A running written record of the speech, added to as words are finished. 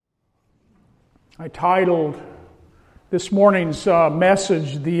I titled this morning's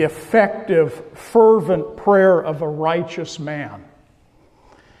message, "The Effective, Fervent Prayer of a Righteous Man."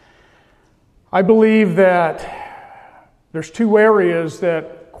 I believe that there's two areas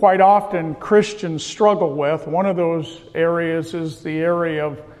that quite often Christians struggle with. One of those areas is the area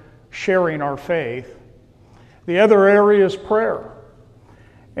of sharing our faith. The other area is prayer.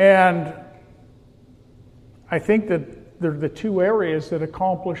 And I think that they're the two areas that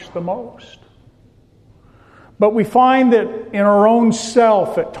accomplish the most. But we find that in our own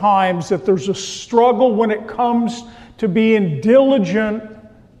self at times that there's a struggle when it comes to being diligent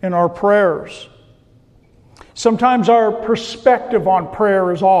in our prayers. Sometimes our perspective on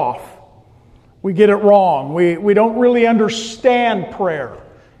prayer is off. We get it wrong. We don't really understand prayer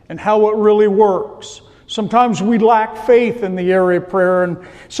and how it really works. Sometimes we lack faith in the area of prayer, and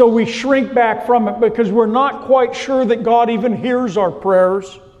so we shrink back from it because we're not quite sure that God even hears our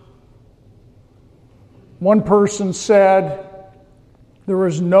prayers. One person said, "There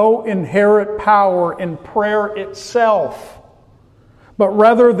is no inherent power in prayer itself, but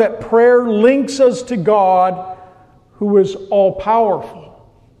rather that prayer links us to God who is all-powerful."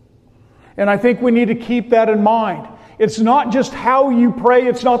 And I think we need to keep that in mind. It's not just how you pray,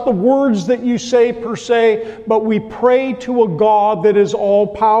 it's not the words that you say per se, but we pray to a God that is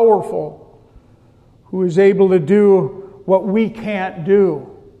all-powerful, who is able to do what we can't do.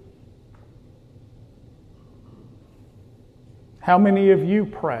 How many of you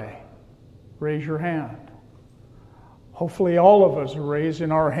pray? Raise your hand. Hopefully all of us are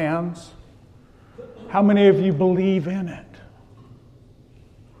raising our hands. How many of you believe in it?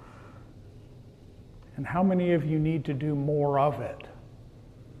 And how many of you need to do more of it?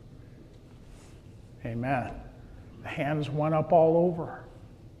 Amen. The hands went up all over.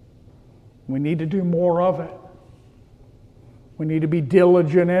 We need to do more of it. We need to be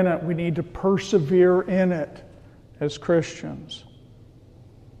diligent in it. We need to persevere in it as Christians.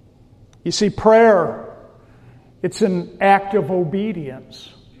 You see, prayer, it's an act of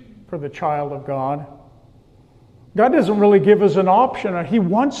obedience for the child of God. God doesn't really give us an option. He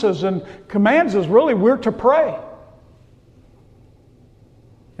wants us and commands us, really, we're to pray.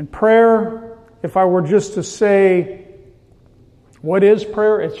 And prayer, if I were just to say, what is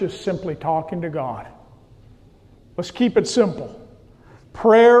prayer? It's just simply talking to God. Let's keep it simple.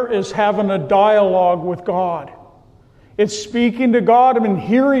 Prayer is having a dialogue with God. It's speaking to God and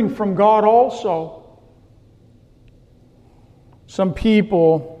hearing from God also. Some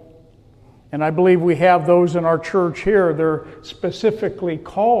people, and I believe we have those in our church here, they're specifically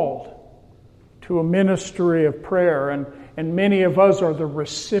called to a ministry of prayer, and many of us are the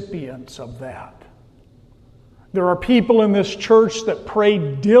recipients of that. There are people in this church that pray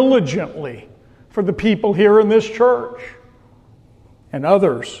diligently for the people here in this church and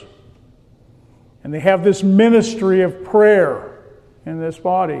others. And they have this ministry of prayer in this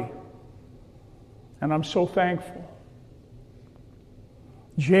body. And I'm so thankful.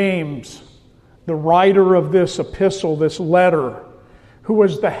 James, the writer of this epistle, this letter, who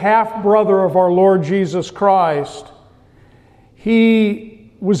was the half-brother of our Lord Jesus Christ,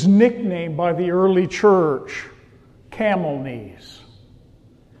 he was nicknamed by the early church camel knees.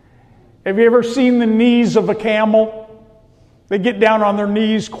 Have you ever seen the knees of a camel? They get down on their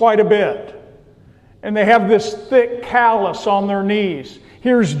knees quite a bit. And they have this thick callus on their knees.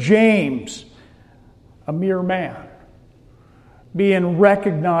 Here's James, a mere man, being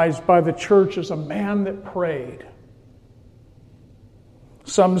recognized by the church as a man that prayed.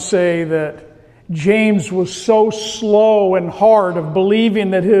 Some say that James was so slow and hard of believing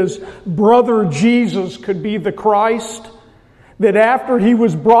that his brother Jesus could be the Christ, that after he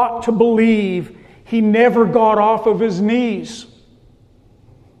was brought to believe, he never got off of his knees.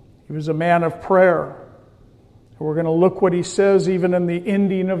 He was a man of prayer. We're going to look what he says even in the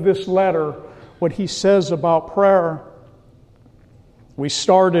ending of this letter, what he says about prayer. We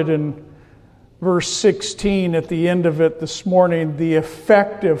started in verse 16 at the end of it this morning, the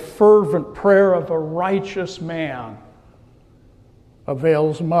effective, fervent prayer of a righteous man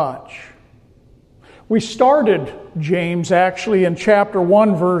avails much. We started James actually in chapter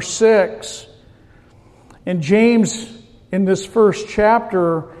 1, verse 6. And James, in this first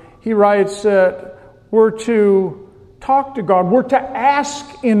chapter, he writes that we're to talk to God. We're to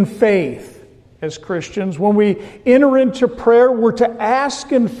ask in faith as Christians. When we enter into prayer, we're to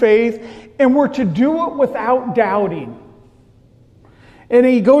ask in faith, and we're to do it without doubting. And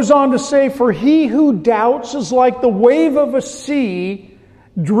he goes on to say, "For he who doubts is like the wave of a sea,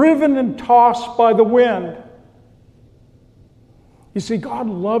 driven and tossed by the wind." You see, God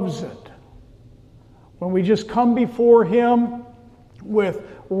loves it when we just come before Him with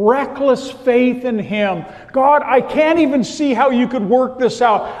reckless faith in Him. God, I can't even see how you could work this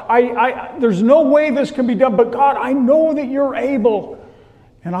out. There's no way this can be done, but God, I know that you're able,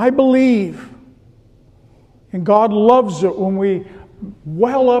 and I believe. And God loves it when we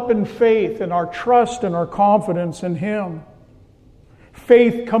well up in faith and our trust and our confidence in Him.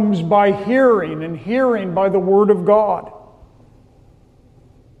 Faith comes by hearing, and hearing by the Word of God.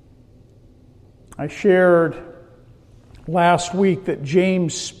 I shared last week that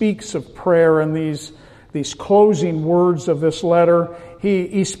James speaks of prayer in these closing words of this letter.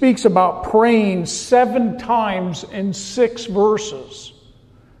 He speaks about praying 7 times in 6 verses.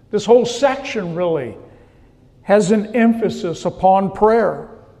 This whole section really has an emphasis upon prayer.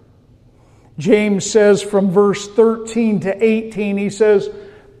 James says from verse 13 to 18, he says,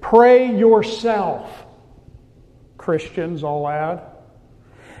 pray yourself, Christians, I'll add.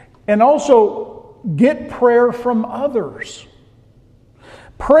 And also, get prayer from others.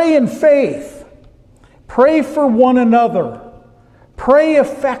 Pray in faith. Pray for one another. Pray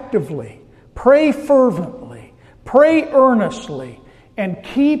effectively. Pray fervently. Pray earnestly. And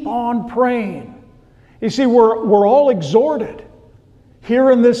keep on praying. You see, we're all exhorted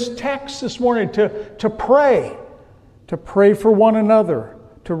here in this text this morning to pray for one another,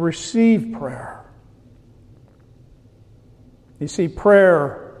 to receive prayer. You see,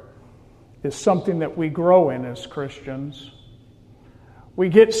 prayer is something that we grow in as Christians. We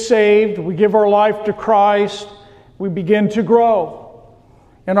get saved, we give our life to Christ, we begin to grow.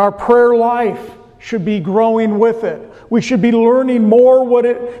 And our prayer life should be growing with it. We should be learning more what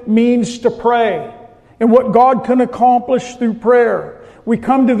it means to pray and what God can accomplish through prayer. We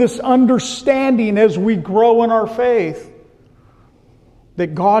come to this understanding as we grow in our faith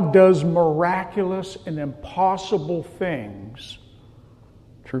that God does miraculous and impossible things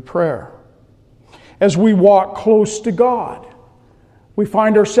through prayer. As we walk close to God, we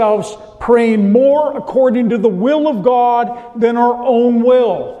find ourselves praying more according to the will of God than our own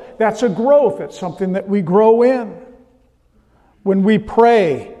will. That's a growth. It's something that we grow in. When we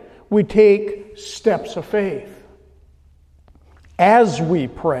pray, we take steps of faith. As we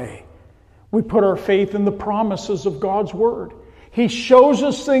pray, we put our faith in the promises of God's Word. He shows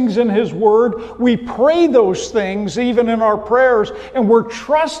us things in His Word. We pray those things even in our prayers, and we're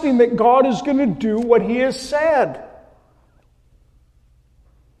trusting that God is going to do what He has said.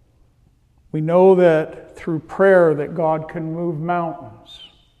 We know that through prayer that God can move mountains.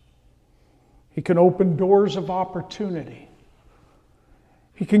 He can open doors of opportunity.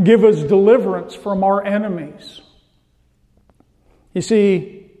 He can give us deliverance from our enemies. You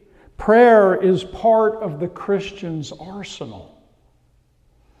see, prayer is part of the Christian's arsenal.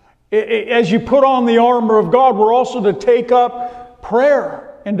 As you put on the armor of God, we're also to take up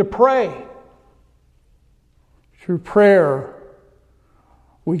prayer and to pray. Through prayer,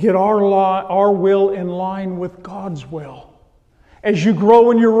 we get our will in line with God's will. As you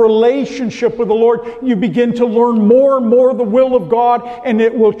grow in your relationship with the Lord, you begin to learn more and more the will of God, and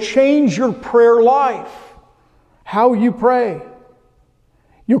it will change your prayer life. How you pray.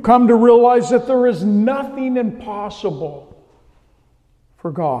 You'll come to realize that there is nothing impossible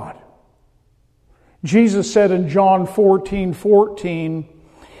for God. Jesus said in John 14:14,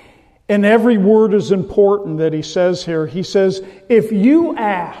 and every word is important that He says here. He says, if you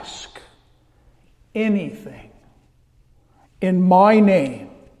ask anything in my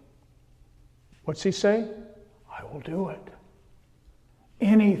name, what's He say? I will do it.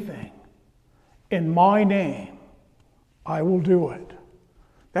 Anything in my name, I will do it.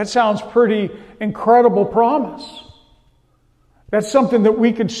 That sounds pretty incredible promise. That's something that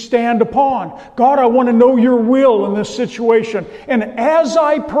we could stand upon. God, I want to know your will in this situation. And as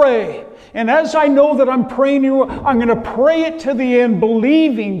I pray, and as I know that I'm praying you, I'm going to pray it to the end,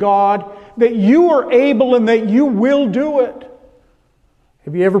 believing, God, that you are able and that you will do it.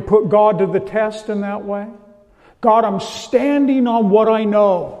 Have you ever put God to the test in that way? God, I'm standing on what I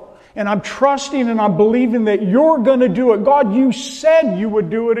know. And I'm trusting and I'm believing that you're going to do it. God, you said you would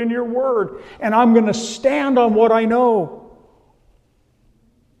do it in your word. And I'm going to stand on what I know.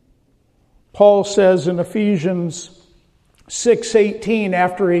 Paul says in Ephesians 6:18,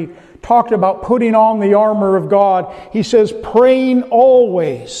 after he talked about putting on the armor of God, he says, praying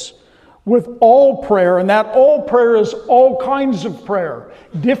always with all prayer. And that all prayer is all kinds of prayer.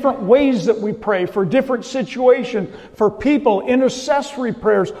 Different ways that we pray for different situations, for people, intercessory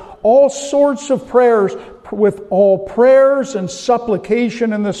prayers, all sorts of prayers, with all prayers and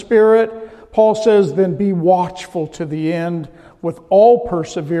supplication in the Spirit. Paul says, then be watchful to the end with all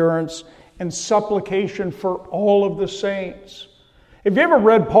perseverance and supplication for all of the saints. Have you ever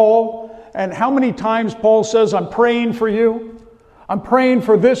read Paul and how many times Paul says, I'm praying for you? I'm praying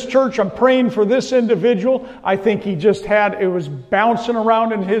for this church. I'm praying for this individual. I think he just it was bouncing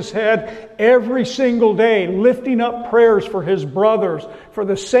around in his head every single day, lifting up prayers for his brothers, for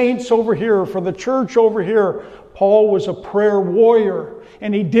the saints over here, for the church over here. Paul was a prayer warrior,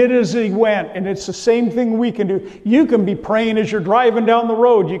 and he did as he went, and it's the same thing we can do. You can be praying as you're driving down the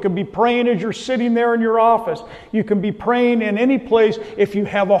road. You can be praying as you're sitting there in your office. You can be praying in any place if you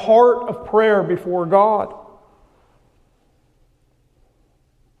have a heart of prayer before God.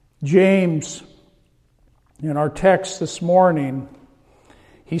 James, in our text this morning,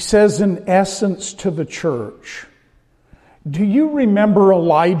 he says in essence to the church, do you remember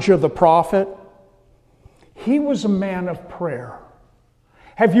Elijah the prophet? He was a man of prayer.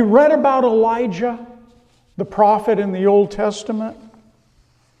 Have you read about Elijah, the prophet in the Old Testament?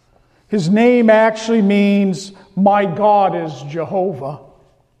 His name actually means, my God is Jehovah.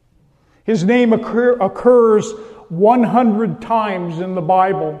 His name occurs 100 times in the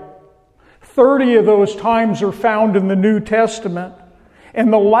Bible. 30 of those times are found in the New Testament.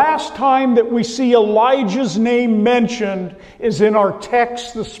 And the last time that we see Elijah's name mentioned is in our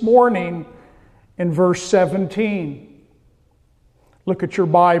text this morning in verse 17. Look at your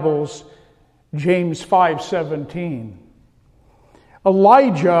Bibles, James 5:17.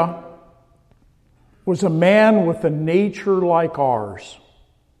 Elijah was a man with a nature like ours,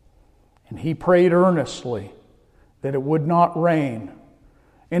 and he prayed earnestly that it would not rain.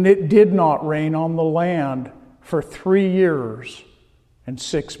 And it did not rain on the land for 3 years and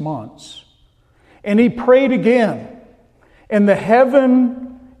 6 months. And he prayed again, and the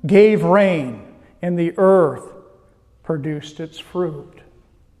heaven gave rain, and the earth produced its fruit.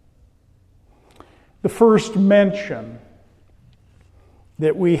 The first mention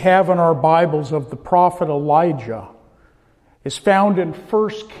that we have in our Bibles of the prophet Elijah is found in 1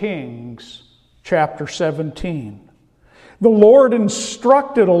 Kings chapter 17. The Lord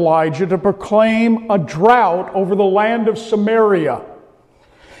instructed Elijah to proclaim a drought over the land of Samaria.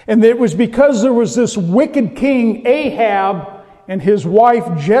 And it was because there was this wicked king Ahab and his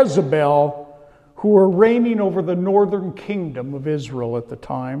wife Jezebel who were reigning over the northern kingdom of Israel at the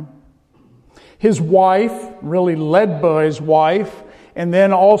time. His wife, really led by his wife, and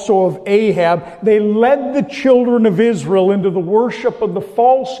then also of Ahab, they led the children of Israel into the worship of the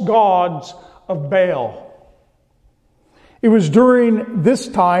false gods of Baal. It was during this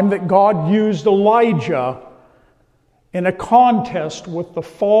time that God used Elijah in a contest with the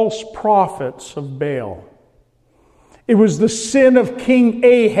false prophets of Baal. It was the sin of King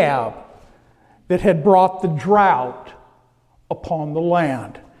Ahab that had brought the drought upon the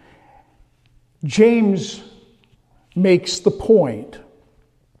land. James makes the point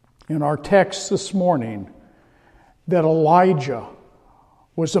in our text this morning that Elijah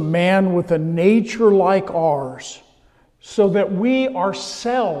was a man with a nature like ours, so that we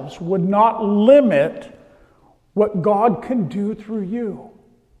ourselves would not limit what God can do through you.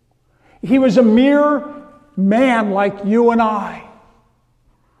 He was a mere man like you and I.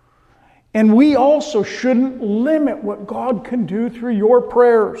 And we also shouldn't limit what God can do through your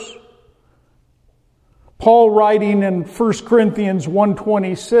prayers. Paul, writing in 1 Corinthians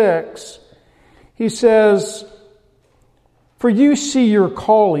 1:26, he says, "For you see your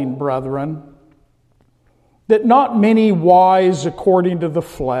calling, brethren, that not many wise according to the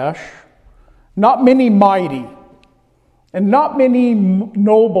flesh, not many mighty, and not many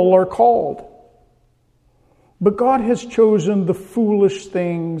noble are called. But God has chosen the foolish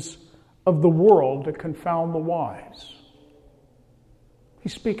things of the world to confound the wise."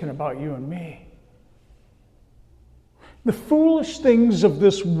 He's speaking about you and me. The foolish things of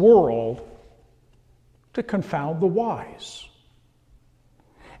this world to confound the wise.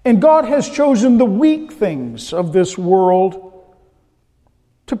 And God has chosen the weak things of this world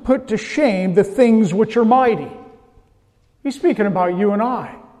to put to shame the things which are mighty. He's speaking about you and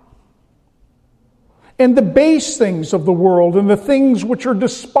I. And the base things of the world and the things which are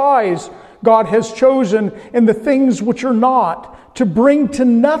despised, God has chosen, and the things which are not, to bring to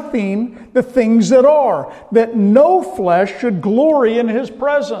nothing the things that are, that no flesh should glory in His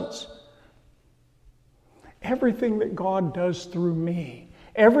presence. Everything that God does through me,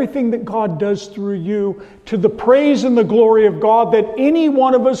 everything that God does through you, to the praise and the glory of God, that any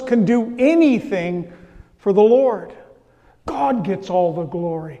one of us can do anything for the Lord. God gets all the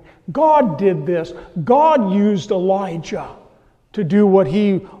glory. God did this. God used Elijah to do what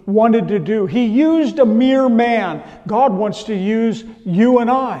He wanted to do. He used a mere man. God wants to use you and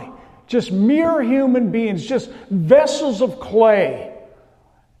I. Just mere human beings, just vessels of clay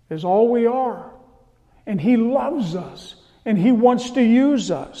is all we are. And He loves us. And He wants to use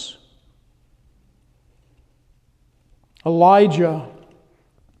us. Elijah,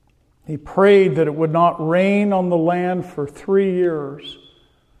 he prayed that it would not rain on the land for 3 years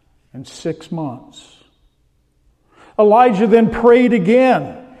and 6 months. Elijah then prayed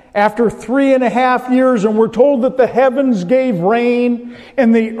again after 3.5 years, and we're told that the heavens gave rain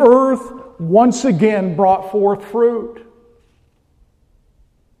and the earth once again brought forth fruit.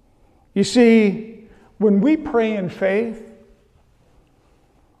 You see, when we pray in faith,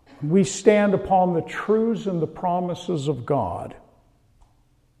 we stand upon the truths and the promises of God.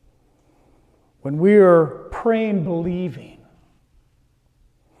 When we are praying, believing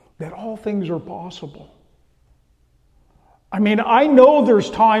that all things are possible. I mean, I know there's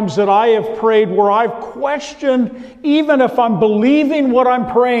times that I have prayed where I've questioned even if I'm believing what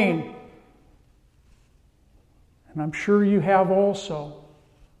I'm praying. And I'm sure you have also.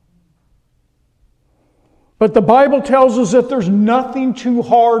 But the Bible tells us that there's nothing too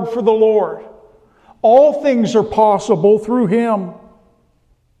hard for the Lord. All things are possible through Him.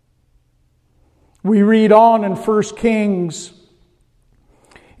 We read on in 1 Kings,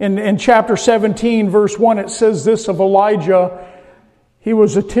 in chapter 17, verse 1, it says this of Elijah. He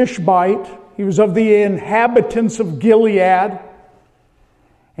was a Tishbite. He was of the inhabitants of Gilead.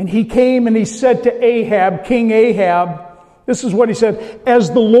 And he came and he said to Ahab, King Ahab, this is what he said,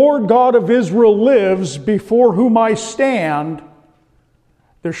 "As the Lord God of Israel lives, before whom I stand,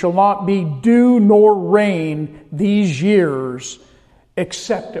 there shall not be dew nor rain these years,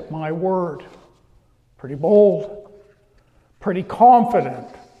 except at my word." Pretty bold, pretty confident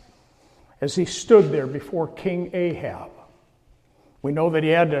as he stood there before King Ahab. We know that he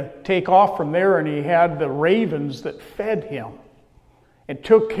had to take off from there, and he had the ravens that fed him and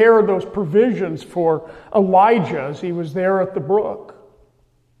took care of those provisions for Elijah as he was there at the brook.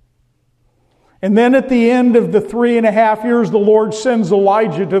 And then at the end of the 3.5 years, the Lord sends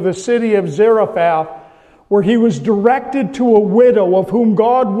Elijah to the city of Zarephath, where he was directed to a widow of whom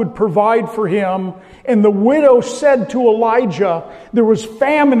God would provide for him. And the widow said to Elijah, there was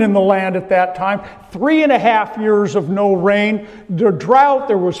famine in the land at that time, 3.5 years of no rain, the drought,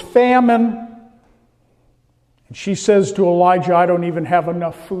 there was famine. And she says to Elijah, "I don't even have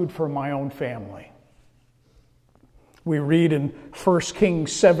enough food for my own family." We read in 1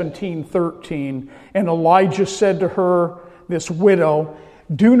 Kings 17:13, and Elijah said to her, this widow,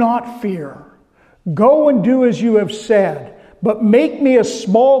 "Do not fear. Go and do as you have said, but make me a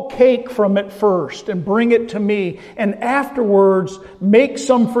small cake from it first and bring it to me, and afterwards make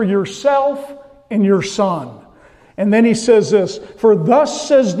some for yourself and your son." And then he says this, "For thus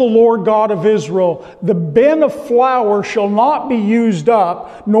says the Lord God of Israel, the bin of flour shall not be used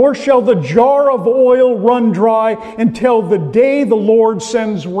up, nor shall the jar of oil run dry until the day the Lord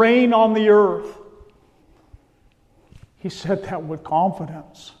sends rain on the earth." He said that with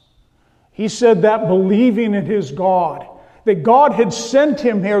confidence. He said that believing in his God, that God had sent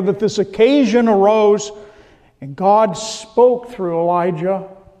him here, that this occasion arose, and God spoke through Elijah.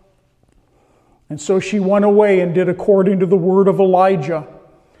 And so she went away and did according to the word of Elijah.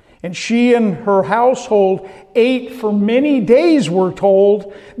 And she and her household ate for many days, we're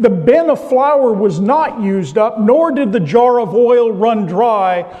told. The bin of flour was not used up, nor did the jar of oil run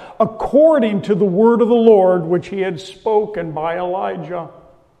dry, according to the word of the Lord, which he had spoken by Elijah.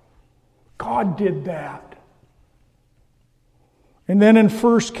 God did that. And then in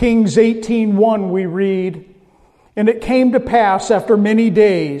 1 Kings 18:1 we read, "And it came to pass after many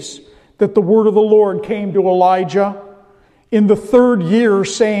days that the word of the Lord came to Elijah in the 3rd year,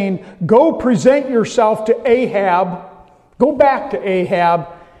 saying, Go present yourself to Ahab, go back to Ahab,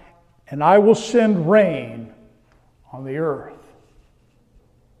 and I will send rain on the earth."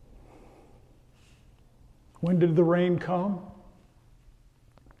 When did the rain come?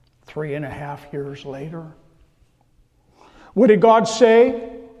 3.5 years later. What did God say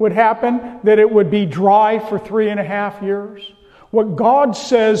would happen? That it would be dry for 3.5 years? What God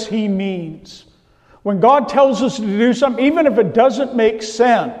says He means. When God tells us to do something, even if it doesn't make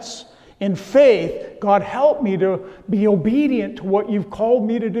sense, in faith, God, help me to be obedient to what You've called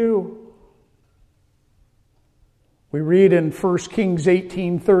me to do. We read in 1 Kings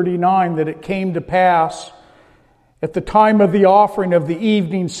 18:39 that it came to pass at the time of the offering of the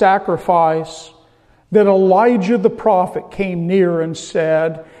evening sacrifice that Elijah the prophet came near and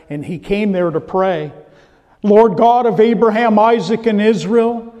said, and he came there to pray, "Lord God of Abraham, Isaac, and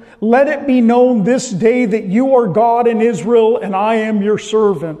Israel, let it be known this day that You are God in Israel, and I am Your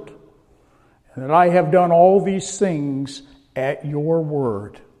servant, and that I have done all these things at Your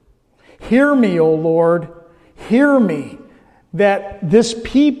word. Hear me, O Lord, hear me, that this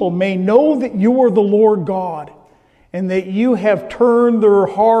people may know that You are the Lord God, and that you have turned their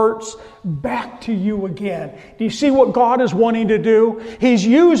hearts back to you again. Do you see what God is wanting to do? He's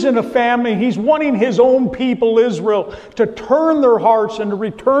using a family. He's wanting His own people, Israel, to turn their hearts and to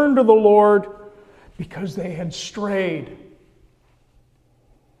return to the Lord because they had strayed.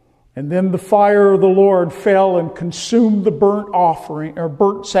 And then the fire of the Lord fell and consumed the burnt offering or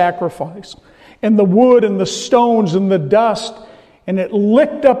burnt sacrifice, and the wood and the stones and the dust, and it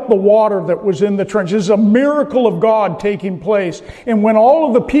licked up the water that was in the trench. This is a miracle of God taking place. And when all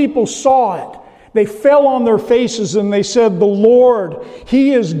of the people saw it, they fell on their faces and they said, "The Lord,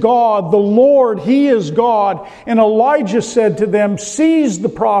 He is God. The Lord, He is God." And Elijah said to them, "Seize the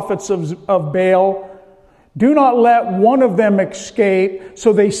prophets of Baal. Do not let one of them escape."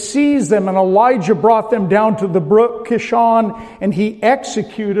 So they seized them, and Elijah brought them down to the brook Kishon, and he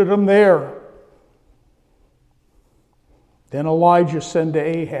executed them there. Then Elijah said to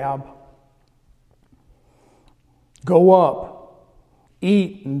Ahab, "Go up,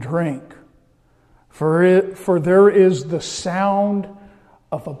 eat and drink, for there is the sound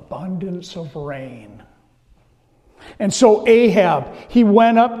of abundance of rain." And so Ahab, he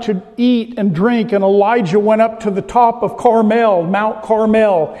went up to eat and drink, and Elijah went up to the top of Carmel, Mount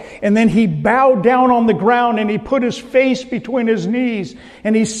Carmel, and then he bowed down on the ground and he put his face between his knees,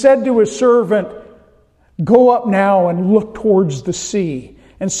 and he said to his servant, "Go up now and look towards the sea."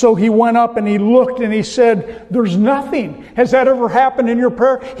 And so he went up and he looked and he said, "There's nothing." Has that ever happened in your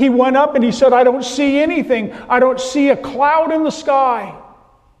prayer? He went up and he said, "I don't see anything. I don't see a cloud in the sky.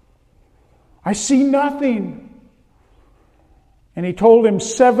 I see nothing." And he told him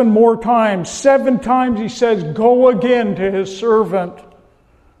 7 more times. 7 times he says, "Go again," to his servant.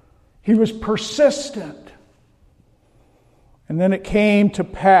 He was persistent. And then it came to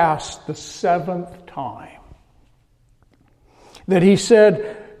pass the 7th time that he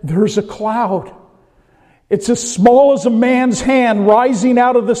said, "There's a cloud. It's as small as a man's hand rising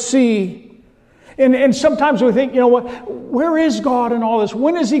out of the sea." And sometimes we think, you know what, where is God in all this?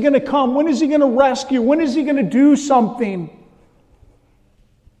 When is He going to come? When is He going to rescue? When is He going to do something?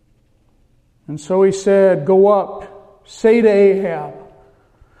 And so he said, "Go up, say to Ahab,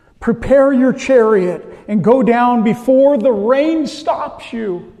 prepare your chariot and go down before the rain stops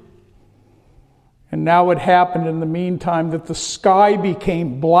you." And now it happened in the meantime that the sky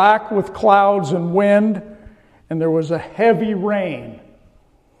became black with clouds and wind, and there was a heavy rain.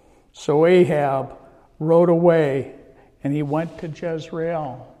 So Ahab rode away, and he went to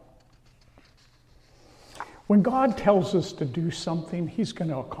Jezreel. When God tells us to do something, He's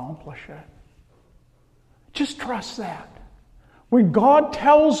going to accomplish it. Just trust that. When God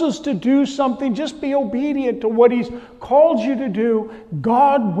tells us to do something, just be obedient to what He's called you to do.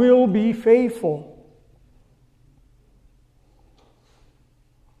 God will be faithful.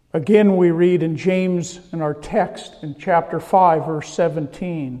 Again, we read in James, in our text, in chapter 5, verse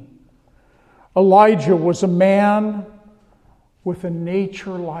 17, Elijah was a man with a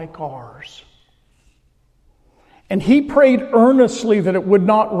nature like ours. And he prayed earnestly that it would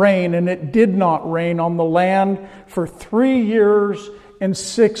not rain, and it did not rain on the land for 3 years and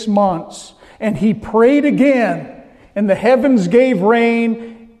 6 months. And he prayed again, and the heavens gave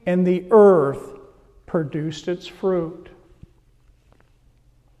rain, and the earth produced its fruit.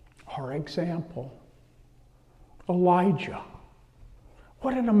 Our example, Elijah.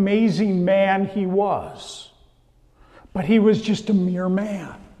 What an amazing man he was. But he was just a mere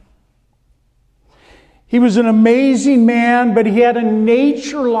man. He was an amazing man, but he had a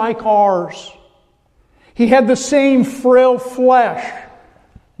nature like ours. He had the same frail flesh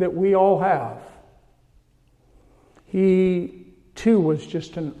that we all have. He, too, was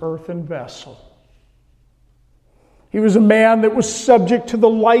just an earthen vessel. He was a man that was subject to the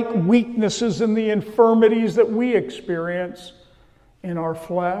like weaknesses and the infirmities that we experience in our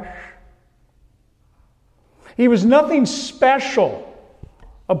flesh. He was nothing special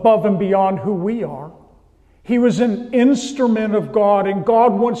above and beyond who we are. He was an instrument of God, and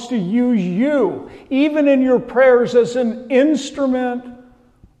God wants to use you, even in your prayers, as an instrument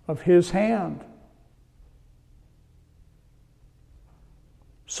of His hand.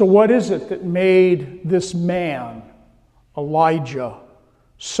 So what is it that made this man, Elijah,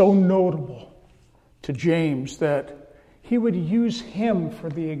 so notable to James that he would use him for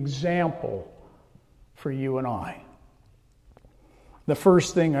the example for you and I? The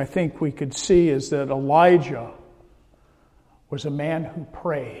first thing I think we could see is that Elijah was a man who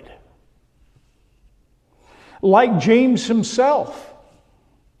prayed. Like James himself,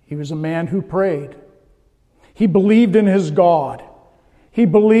 he was a man who prayed. He believed in his God. He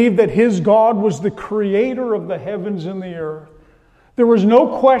believed that his God was the creator of the heavens and the earth. There was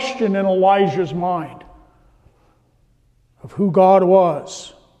no question in Elijah's mind. of who God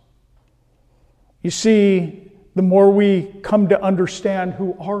was. You see, the more we come to understand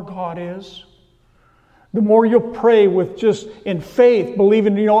who our God is, the more you'll pray with just in faith,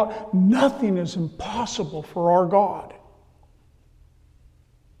 believing, you know what, nothing is impossible for our God.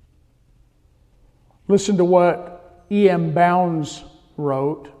 Listen to what E.M. Bounds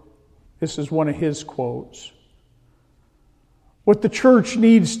wrote. This is one of his quotes. What the church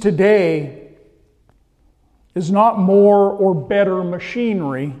needs today is not more or better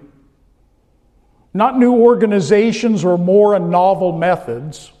machinery, not new organizations or more and novel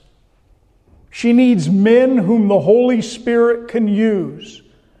methods. She needs men whom the Holy Spirit can use,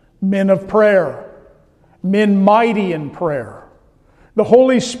 men of prayer, men mighty in prayer. The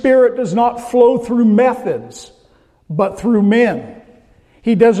Holy Spirit does not flow through methods, but through men.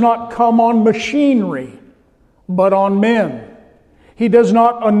 He does not come on machinery, but on men. He does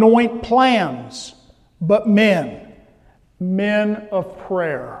not anoint plans, but men. Men of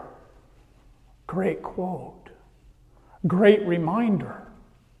prayer. Great quote. Great reminder.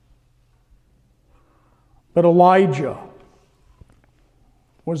 But Elijah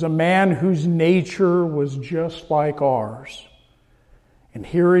was a man whose nature was just like ours. And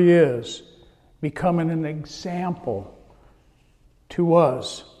here he is, becoming an example to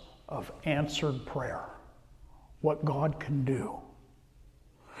us of answered prayer. What God can do.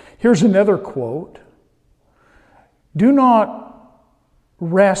 Here's another quote. Do not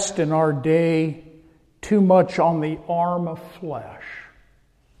rest in our day too much on the arm of flesh.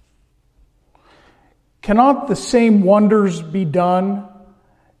 Cannot the same wonders be done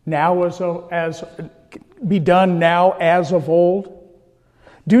now as of old?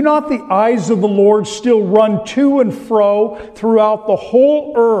 Do not the eyes of the Lord still run to and fro throughout the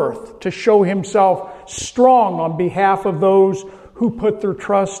whole earth to show himself strong on behalf of those who put their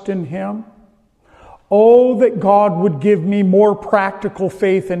trust in him? Oh, that God would give me more practical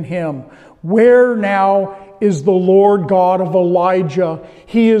faith in him. Where now is the Lord God of Elijah?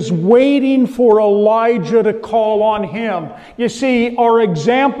 He is waiting for Elijah to call on him. You see, our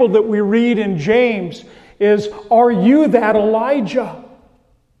example that we read in James is, are you that Elijah?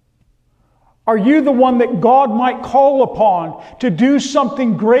 Are you the one that God might call upon to do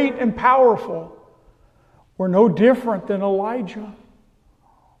something great and powerful? We're no different than Elijah.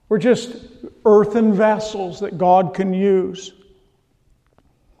 We're just earthen vessels that God can use.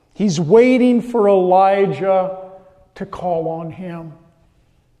 He's waiting for Elijah to call on him.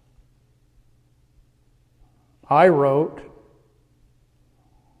 I wrote,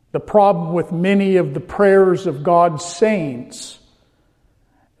 the problem with many of the prayers of God's saints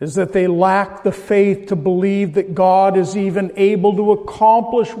is that they lack the faith to believe that God is even able to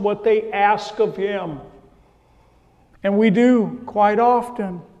accomplish what they ask of him. And we do quite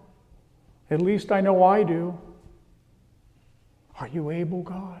often. At least I know I do. Are you able,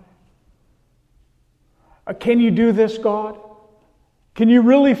 God? Can you do this, God? Can you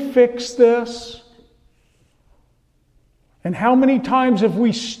really fix this? And how many times have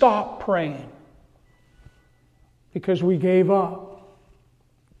we stopped praying because we gave up?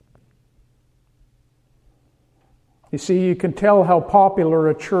 You see, you can tell how popular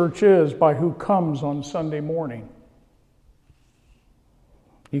a church is by who comes on Sunday morning.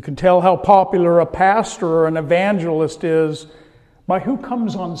 You can tell how popular a pastor or an evangelist is by who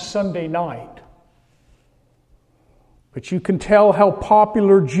comes on Sunday night. But you can tell how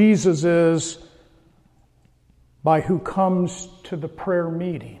popular Jesus is by who comes to the prayer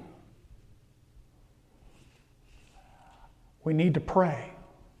meeting. We need to pray.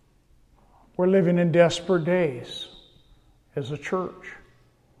 We're living in desperate days as a church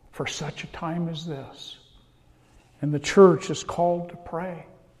for such a time as this. And the church is called to pray.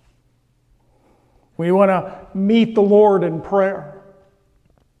 We want to meet the Lord in prayer.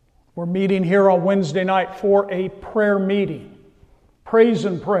 We're meeting here on Wednesday night for a prayer meeting. Praise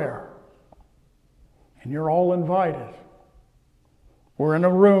and prayer. And you're all invited. We're in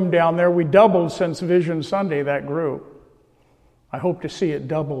a room down there. We doubled since Vision Sunday, that group. I hope to see it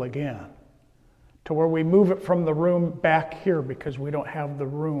double again, to where we move it from the room back here because we don't have the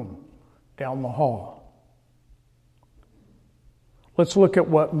room down the hall. Let's look at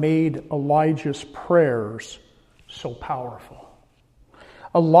what made Elijah's prayers so powerful.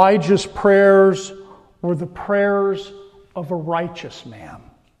 Elijah's prayers were the prayers of a righteous man.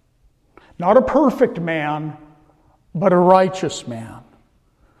 Not a perfect man, but a righteous man.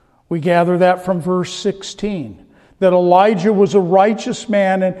 We gather that from verse 16. That Elijah was a righteous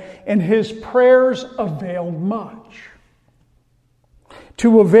man and his prayers availed much.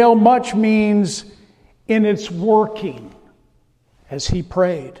 To avail much means in its working as he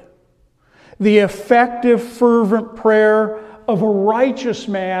prayed. The effective, fervent prayer of a righteous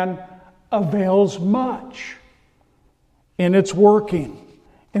man avails much in its working,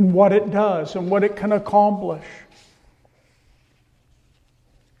 in what it does, and what it can accomplish.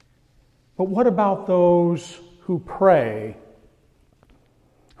 But what about those who pray,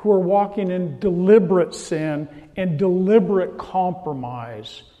 who are walking in deliberate sin and deliberate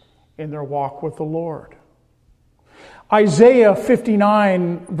compromise in their walk with the Lord? Isaiah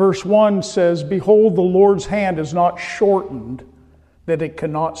 59 verse 1 says, "Behold, the Lord's hand is not shortened, that it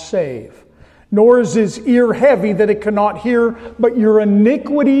cannot save, nor is his ear heavy, that it cannot hear, but your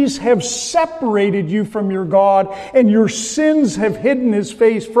iniquities have separated you from your God, and your sins have hidden his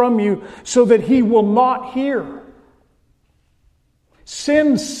face from you, so that he will not hear."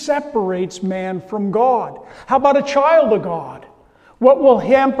 Sin separates man from God. How about a child of God? What will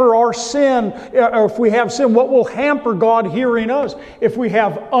hamper our sin, or if we have sin, what will hamper God hearing us? If we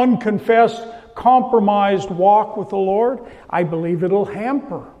have unconfessed, compromised walk with the Lord, I believe it'll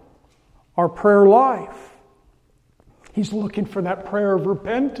hamper our prayer life. He's looking for that prayer of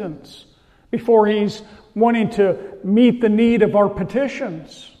repentance before he's wanting to meet the need of our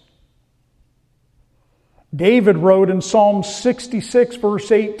petitions. David wrote in Psalm 66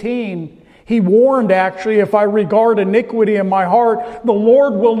 verse 18, he warned actually, "If I regard iniquity in my heart, the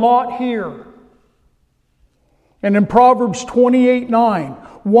Lord will not hear." And in Proverbs 28:9,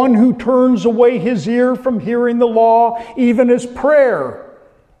 "One who turns away his ear from hearing the law, even his prayer,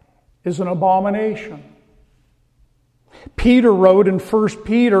 is an abomination." Peter wrote in 1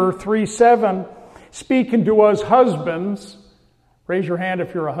 Peter 3:7, speaking to us husbands, raise your hand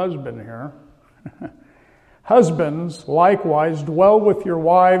if you're a husband here. "Husbands, likewise, dwell with your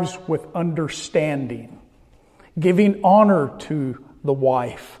wives with understanding, giving honor to the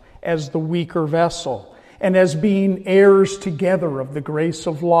wife as the weaker vessel, and as being heirs together of the grace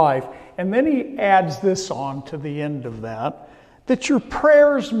of life." And then he adds this on to the end of that your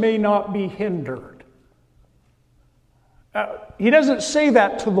prayers may not be hindered. He doesn't say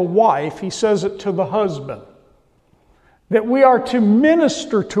that to the wife, he says it to the husband. That we are to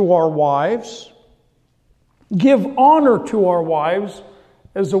minister to our wives, give honor to our wives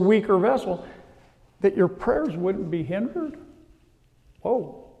as a weaker vessel, that your prayers wouldn't be hindered?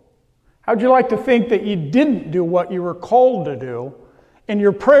 Whoa. How'd you like to think that you didn't do what you were called to do, and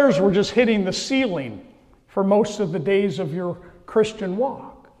your prayers were just hitting the ceiling for most of the days of your Christian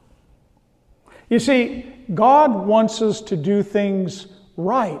walk? You see, God wants us to do things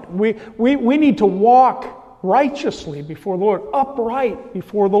right. We need to walk righteously before the Lord, upright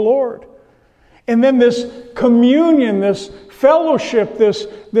before the Lord. And then this communion, this fellowship,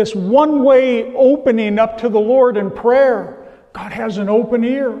 this one-way opening up to the Lord in prayer, God has an open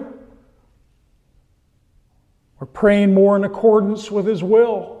ear. We're praying more in accordance with His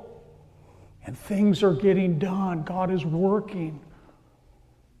will. And things are getting done. God is working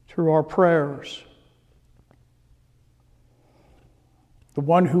through our prayers. The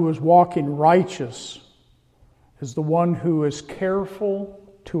one who is walking righteous is the one who is careful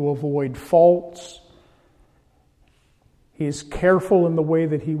to avoid faults. He is careful in the way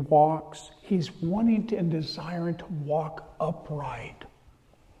that he walks. He's wanting to and desiring to walk upright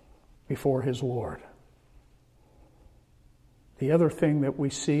before his Lord. The other thing that we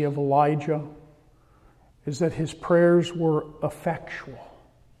see of Elijah is that his prayers were effectual.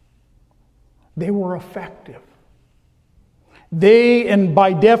 They were effective. And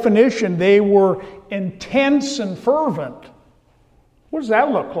by definition, they were intense and fervent. What does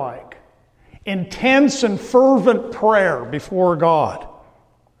that look like? Intense and fervent prayer before God.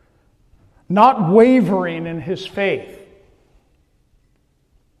 Not wavering in his faith.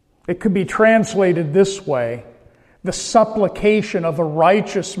 It could be translated this way: the supplication of a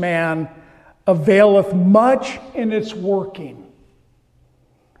righteous man availeth much in its working.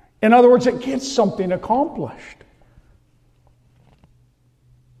 In other words, it gets something accomplished.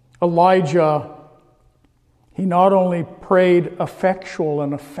 Elijah, he not only prayed effectual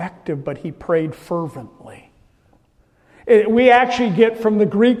and effective, but he prayed fervently. We actually get from the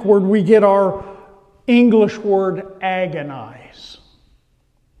Greek word, we get our English word agonize.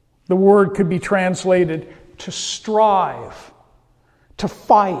 The word could be translated to strive, to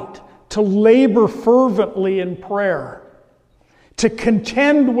fight, to labor fervently in prayer, to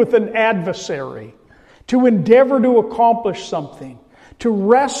contend with an adversary, to endeavor to accomplish something, to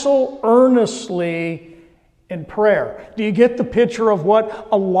wrestle earnestly in prayer. Do you get the picture of what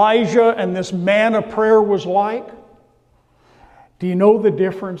Elijah and this man of prayer was like? Do you know the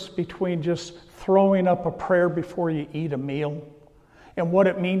difference between just throwing up a prayer before you eat a meal and what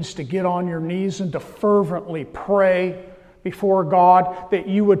it means to get on your knees and to fervently pray before God, that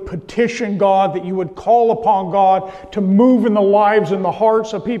you would petition God, that you would call upon God to move in the lives and the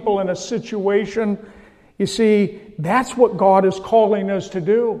hearts of people in a situation. You see, that's what God is calling us to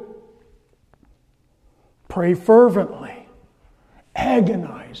do. Pray fervently.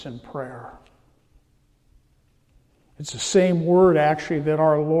 Agonize in prayer. It's the same word actually that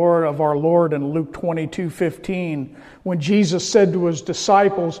our Lord in Luke 22:15, when Jesus said to his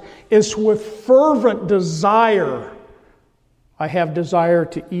disciples, "It's with fervent desire I have desire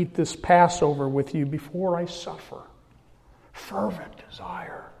to eat this Passover with you before I suffer." Fervent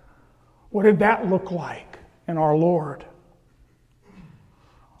desire. What did that look like in our Lord?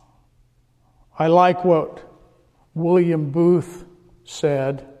 I like what William Booth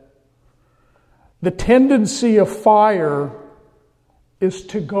said. The tendency of fire is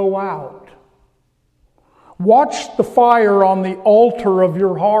to go out. Watch the fire on the altar of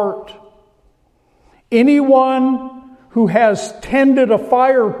your heart. Anyone who has tended a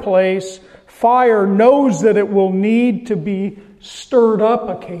fireplace, fire knows that it will need to be stirred up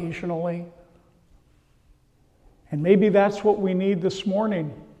occasionally. And maybe that's what we need this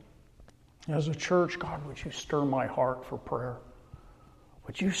morning. As a church, God, would you stir my heart for prayer?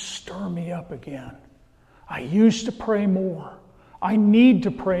 Would you stir me up again? I used to pray more. I need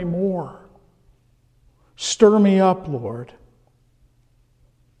to pray more. Stir me up, Lord.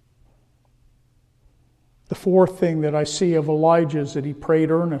 The fourth thing that I see of Elijah is that he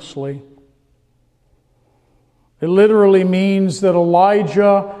prayed earnestly. It literally means that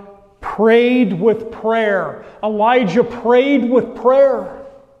Elijah prayed with prayer. Elijah prayed with prayer.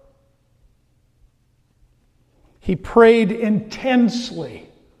 He prayed intensely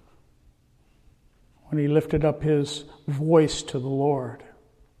when he lifted up his voice to the Lord.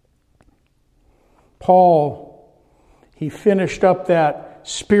 Paul, he finished up that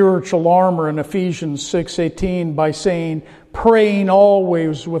spiritual armor in Ephesians 6:18 by saying, praying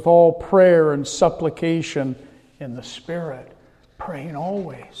always with all prayer and supplication in the Spirit. Praying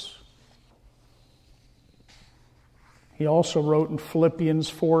always. He also wrote in Philippians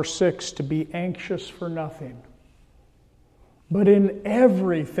 4:6 to be anxious for nothing, but in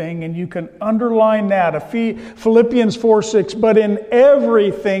everything, and you can underline that, Philippians 4:6, but in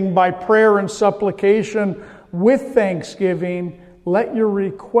everything by prayer and supplication with thanksgiving, let your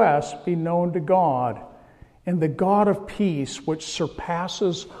requests be known to God, and the God of peace, which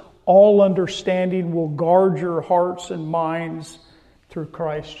surpasses all understanding, will guard your hearts and minds through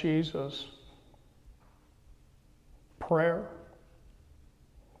Christ Jesus. Prayer.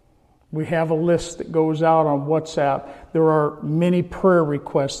 We have a list that goes out on WhatsApp. There are many prayer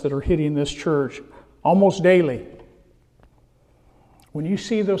requests that are hitting this church almost daily. When you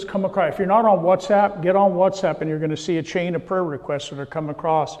see those come across, if you're not on WhatsApp, get on WhatsApp and you're going to see a chain of prayer requests that are come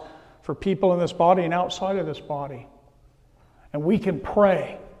across for people in this body and outside of this body. And we can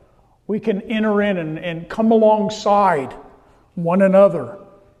pray. We can enter in and come alongside one another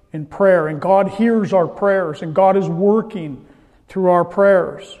in prayer. And God hears our prayers, and God is working through our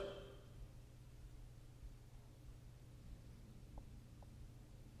prayers.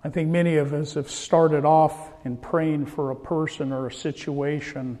 I think many of us have started off in praying for a person or a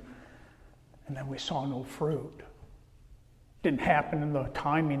situation, and then we saw no fruit. Didn't happen in the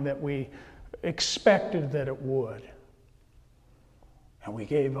timing that we expected that it would. And we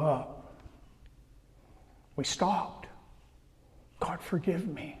gave up. We stopped. God, forgive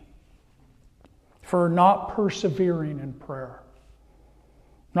me for not persevering in prayer.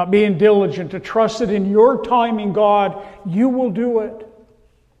 Not being diligent to trust that in your timing, God, you will do it.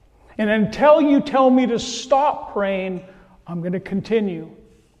 And until you tell me to stop praying, I'm going to continue.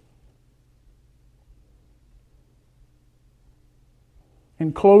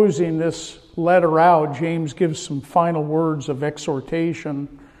 In closing this letter out, James gives some final words of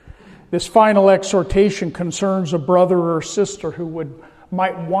exhortation. This final exhortation concerns a brother or sister who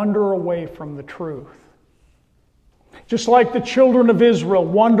might wander away from the truth. Just like the children of Israel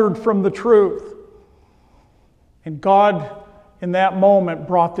wandered from the truth. And God, in that moment,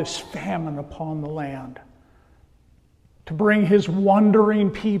 brought this famine upon the land to bring His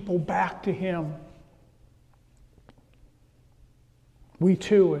wandering people back to Him. We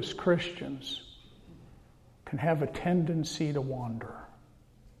too, as Christians, can have a tendency to wander,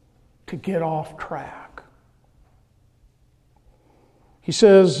 to get off track. He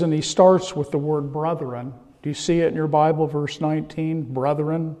says, and he starts with the word brethren. Do you see it in your Bible, verse 19?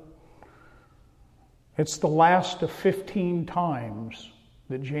 Brethren. It's the last of 15 times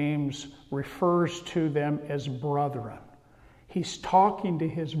that James refers to them as brethren. He's talking to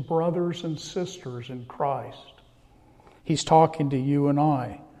his brothers and sisters in Christ. He's talking to you and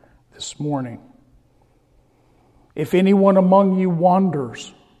I this morning. If anyone among you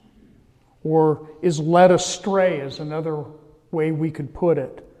wanders or is led astray, is another way we could put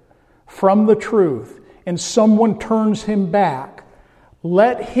it, from the truth, and someone turns him back,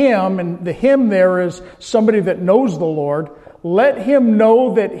 let him, and the him there is somebody that knows the Lord, let him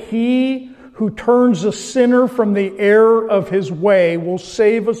know that he who turns a sinner from the error of his way will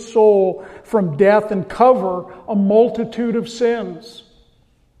save a soul from death and cover a multitude of sins.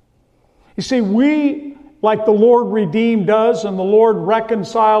 You see, we, like the Lord redeemed us and the Lord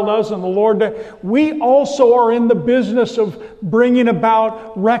reconciled us and the Lord, we also are in the business of bringing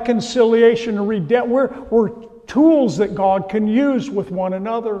about reconciliation and redemption. We're tools that God can use with one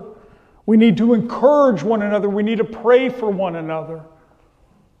another. We need to encourage one another. We need to pray for one another.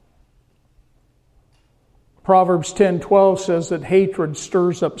 Proverbs 10:12 says that hatred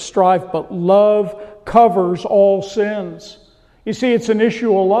stirs up strife, but love covers all sins. You see, it's an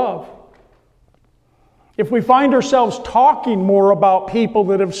issue of love. If we find ourselves talking more about people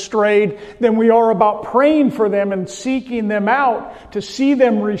that have strayed than we are about praying for them and seeking them out to see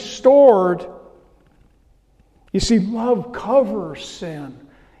them restored, you see, love covers sin.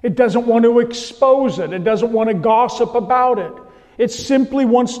 It doesn't want to expose it. It doesn't want to gossip about it. It simply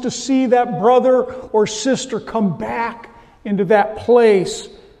wants to see that brother or sister come back into that place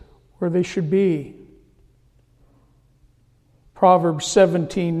where they should be. Proverbs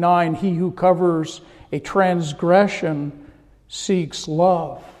 17:9, he who covers a transgression seeks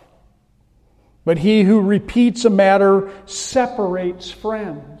love, but he who repeats a matter separates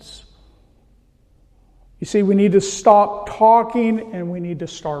friends. You see, we need to stop talking and we need to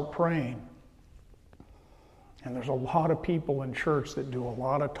start praying. And there's a lot of people in church that do a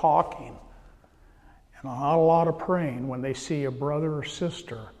lot of talking and not a lot of praying when they see a brother or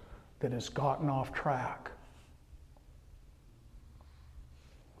sister that has gotten off track.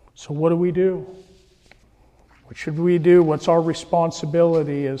 So what do we do? What should we do? What's our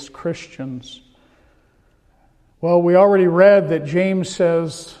responsibility as Christians? Well, we already read that James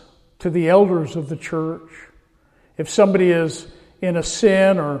says to the elders of the church, if somebody is in a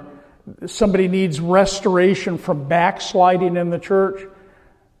sin or somebody needs restoration from backsliding in the church,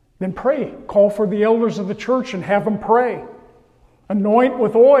 then pray. Call for the elders of the church and have them pray. Anoint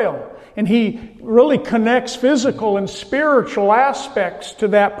with oil. And he really connects physical and spiritual aspects to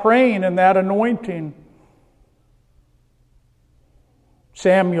that praying and that anointing.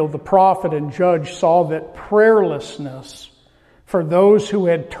 Samuel, the prophet and judge, saw that prayerlessness for those who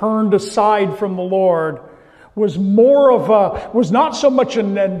had turned aside from the Lord was not so much a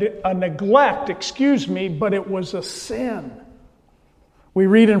neglect, but it was a sin. We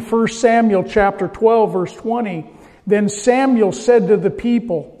read in 1 Samuel chapter 12, verse 20, then Samuel said to the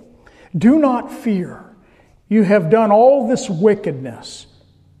people, do not fear. You have done all this wickedness,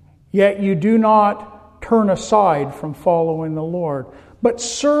 yet you do not turn aside from following the Lord, but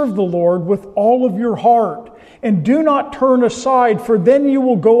serve the Lord with all of your heart. And do not turn aside, for then you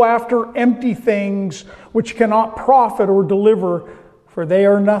will go after empty things which cannot profit or deliver, for they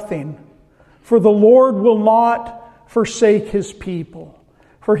are nothing. For the Lord will not forsake his people,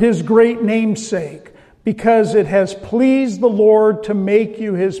 for his great name's sake, because it has pleased the Lord to make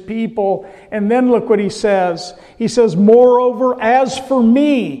you his people. And then look what he says. He says, moreover, as for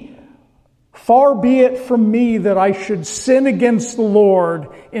me, far be it from me that I should sin against the Lord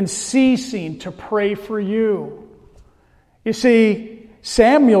in ceasing to pray for you. You see,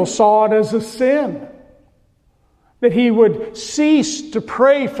 Samuel saw it as a sin, that he would cease to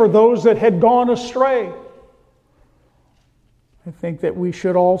pray for those that had gone astray. I think that we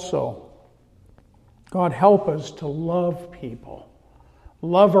should also. God, help us to love people.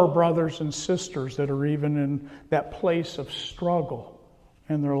 Love our brothers and sisters that are even in that place of struggle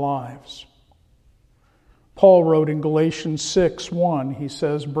in their lives. Paul wrote in Galatians 6:1, he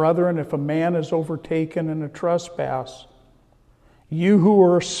says, brethren, if a man is overtaken in a trespass, you who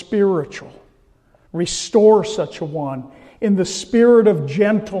are spiritual, restore such a one in the spirit of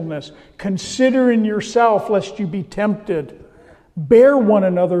gentleness, considering yourself lest you be tempted. Bear one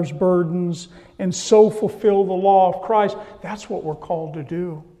another's burdens and so fulfill the law of Christ. That's what we're called to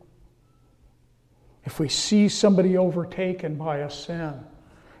do. If we see somebody overtaken by a sin,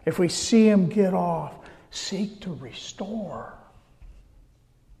 if we see him get off, seek to restore.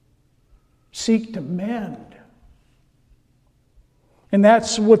 Seek to mend. And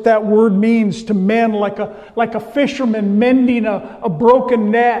that's what that word means, to mend, like a fisherman mending a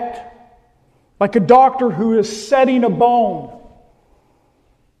broken net, like a doctor who is setting a bone.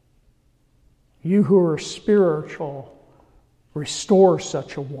 You who are spiritual, restore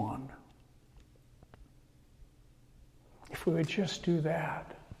such a one. If we would just do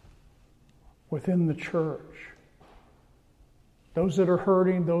that within the church, those that are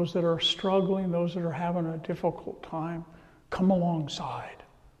hurting, those that are struggling, those that are having a difficult time, come alongside.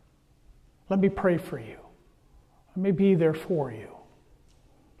 Let me pray for you. Let me be there for you.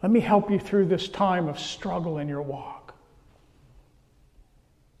 Let me help you through this time of struggle in your walk.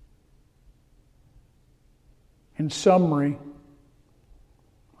 In summary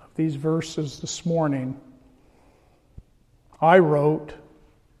of these verses this morning, I wrote,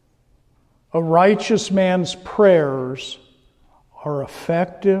 a righteous man's prayers are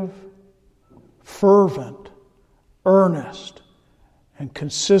effective, fervent, earnest, and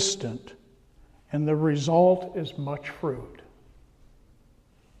consistent, and the result is much fruit.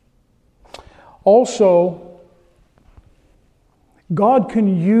 Also, God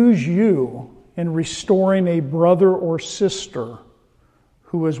can use you in restoring a brother or sister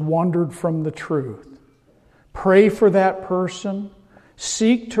who has wandered from the truth. Pray for that person,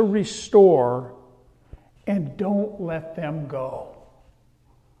 seek to restore, and don't let them go.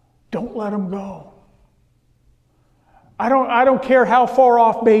 Don't let them go. I don't care how far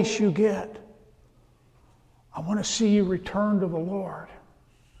off base you get. I want to see you return to the Lord.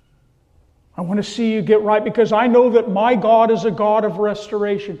 I want to see you get right, because I know that my God is a God of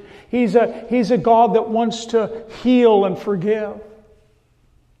restoration. He's a God that wants to heal and forgive.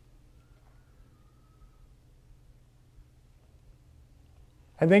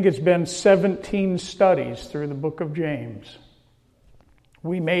 I think it's been 17 studies through the book of James.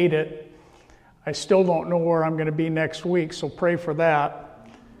 We made it. I still don't know where I'm going to be next week, so pray for that.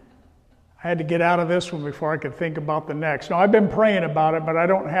 I had to get out of this one before I could think about the next. Now, I've been praying about it, but I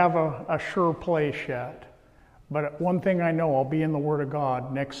don't have a sure place yet. But one thing I know, I'll be in the Word of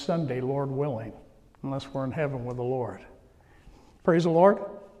God next Sunday, Lord willing, unless we're in heaven with the Lord. Praise the Lord.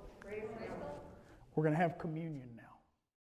 We're going to have communion now.